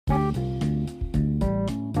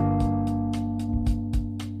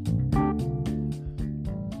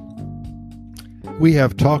We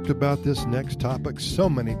have talked about this next topic so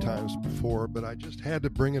many times before, but I just had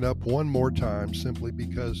to bring it up one more time simply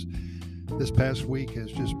because this past week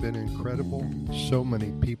has just been incredible. So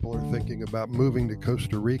many people are thinking about moving to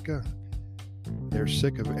Costa Rica. They're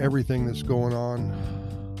sick of everything that's going on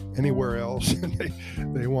anywhere else, and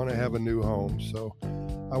they want to have a new home. So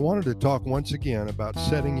I wanted to talk once again about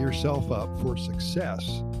setting yourself up for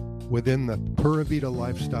success within the Pura Vida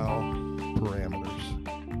lifestyle parameters.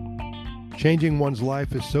 Changing one's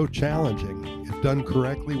life is so challenging. If done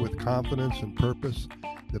correctly with confidence and purpose,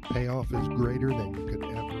 the payoff is greater than you could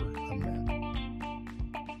ever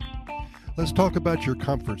imagine. Let's talk about your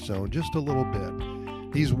comfort zone just a little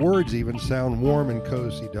bit. These words even sound warm and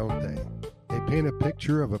cozy, don't they? They paint a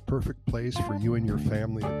picture of a perfect place for you and your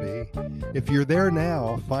family to be. If you're there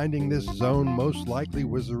now, finding this zone most likely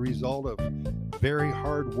was a result of very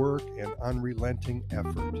hard work and unrelenting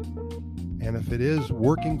effort. And if it is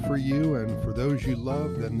working for you and for those you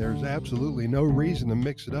love, then there's absolutely no reason to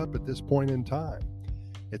mix it up at this point in time.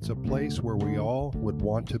 It's a place where we all would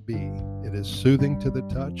want to be. It is soothing to the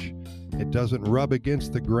touch. It doesn't rub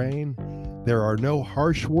against the grain. There are no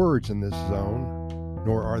harsh words in this zone,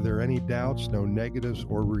 nor are there any doubts, no negatives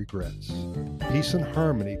or regrets. Peace and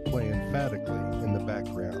harmony play emphatically in the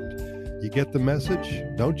background. You get the message?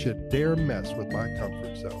 Don't you dare mess with my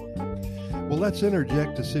comfort zone. Well, let's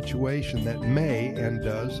interject a situation that may and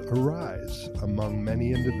does arise among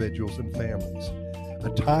many individuals and families. A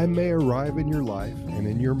time may arrive in your life and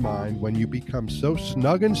in your mind when you become so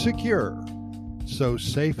snug and secure, so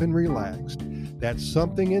safe and relaxed, that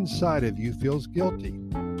something inside of you feels guilty.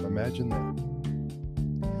 Imagine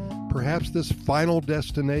that. Perhaps this final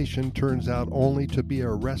destination turns out only to be a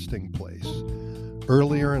resting place.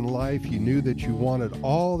 Earlier in life, you knew that you wanted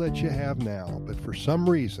all that you have now, but for some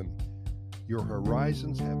reason, your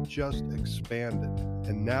horizons have just expanded,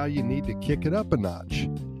 and now you need to kick it up a notch.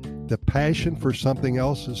 The passion for something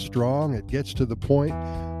else is strong. It gets to the point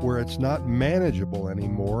where it's not manageable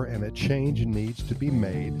anymore, and a change needs to be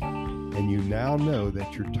made, and you now know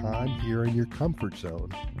that your time here in your comfort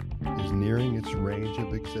zone is nearing its range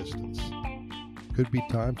of existence. Could be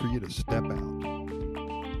time for you to step out.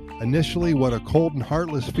 Initially, what a cold and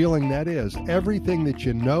heartless feeling that is. Everything that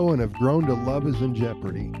you know and have grown to love is in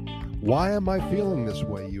jeopardy. Why am I feeling this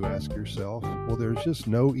way, you ask yourself? Well, there's just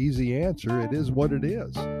no easy answer. It is what it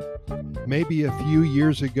is. Maybe a few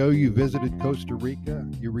years ago you visited Costa Rica.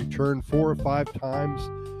 You returned 4 or 5 times,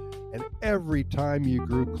 and every time you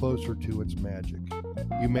grew closer to its magic.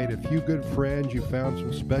 You made a few good friends. You found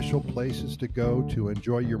some special places to go to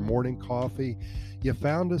enjoy your morning coffee. You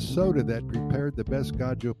found a soda that prepared the best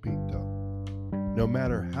gallo pinto. No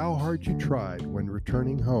matter how hard you tried, when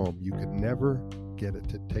returning home, you could never get it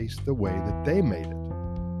to taste the way that they made it.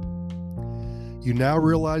 You now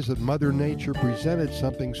realize that Mother Nature presented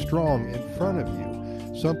something strong in front of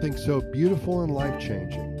you, something so beautiful and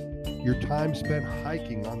life-changing. Your time spent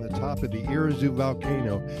hiking on the top of the Irazu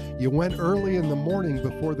volcano. You went early in the morning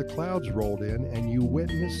before the clouds rolled in, and you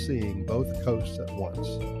witnessed seeing both coasts at once.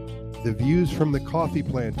 The views from the coffee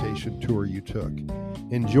plantation tour you took,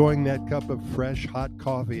 enjoying that cup of fresh, hot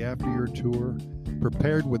coffee after your tour,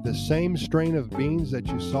 prepared with the same strain of beans that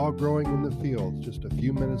you saw growing in the fields just a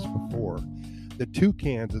few minutes before, the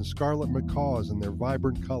toucans and scarlet macaws in their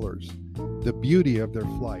vibrant colors, the beauty of their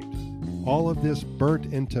flight, all of this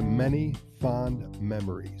burnt into many fond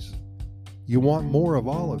memories. You want more of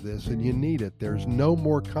all of this, and you need it. There's no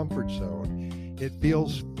more comfort zone. It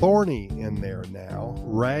feels thorny in there now,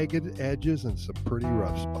 ragged edges and some pretty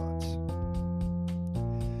rough spots.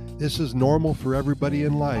 This is normal for everybody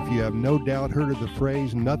in life. You have no doubt heard of the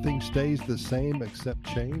phrase, nothing stays the same except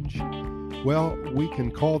change. Well, we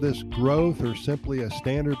can call this growth or simply a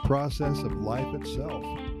standard process of life itself.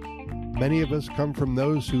 Many of us come from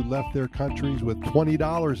those who left their countries with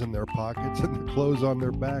 $20 in their pockets and the clothes on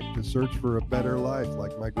their back to search for a better life,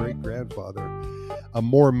 like my great-grandfather, a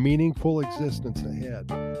more meaningful existence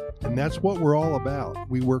ahead. And that's what we're all about.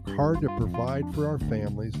 We work hard to provide for our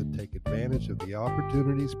families and take advantage of the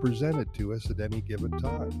opportunities presented to us at any given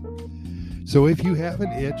time. So if you have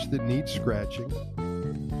an itch that needs scratching,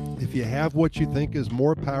 if you have what you think is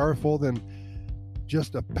more powerful than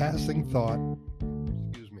just a passing thought,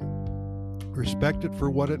 respect it for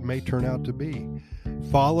what it may turn out to be.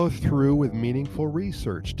 Follow through with meaningful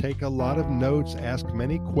research. Take a lot of notes, ask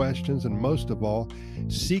many questions, and most of all,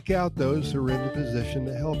 seek out those who are in the position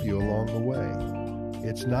to help you along the way.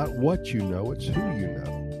 It's not what you know, it's who you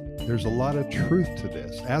know. There's a lot of truth to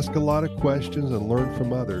this. Ask a lot of questions and learn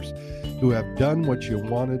from others who have done what you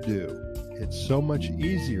want to do. It's so much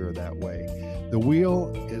easier that way. The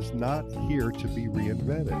wheel is not here to be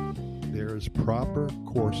reinvented. there is proper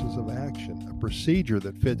courses of action, a procedure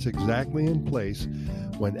that fits exactly in place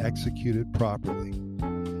when executed properly.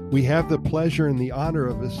 We have the pleasure and the honor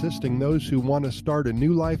of assisting those who want to start a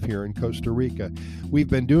new life here in Costa Rica. We've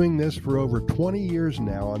been doing this for over 20 years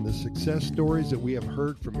now, and the success stories that we have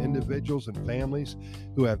heard from individuals and families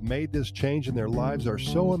who have made this change in their lives are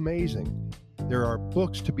so amazing. There are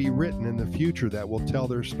books to be written in the future that will tell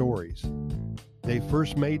their stories. They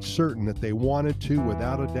first made certain that they wanted to,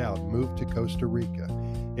 without a doubt, move to Costa Rica.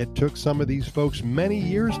 It took some of these folks many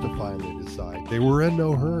years to finally decide. They were in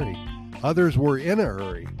no hurry. Others were in a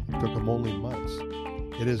hurry. It took them only months.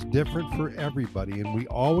 It is different for everybody, and we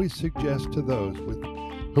always suggest to those with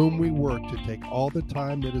whom we work to take all the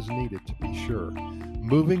time that is needed to be sure.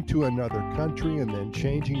 Moving to another country and then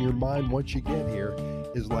changing your mind once you get here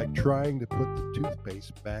is like trying to put the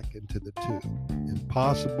toothpaste back into the tube.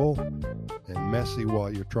 Impossible and messy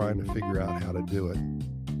while you're trying to figure out how to do it.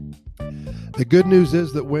 The good news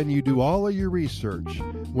is that when you do all of your research,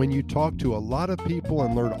 when you talk to a lot of people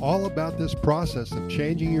and learn all about this process of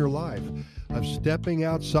changing your life, of stepping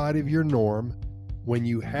outside of your norm, when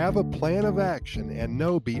you have a plan of action and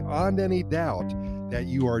know beyond any doubt that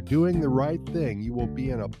you are doing the right thing, you will be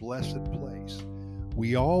in a blessed place.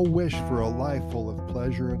 We all wish for a life full of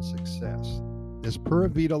pleasure and success. This Pura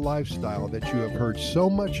Vida lifestyle that you have heard so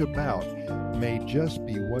much about may just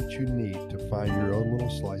be what you need to find your own little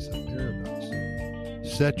slice of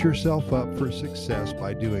paradise. Set yourself up for success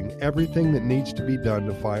by doing everything that needs to be done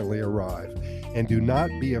to finally arrive. And do not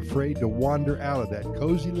be afraid to wander out of that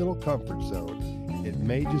cozy little comfort zone. It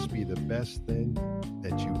may just be the best thing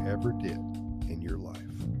that you ever did in your life.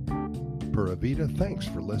 Pura Vida, thanks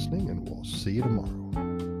for listening, and we'll see you tomorrow.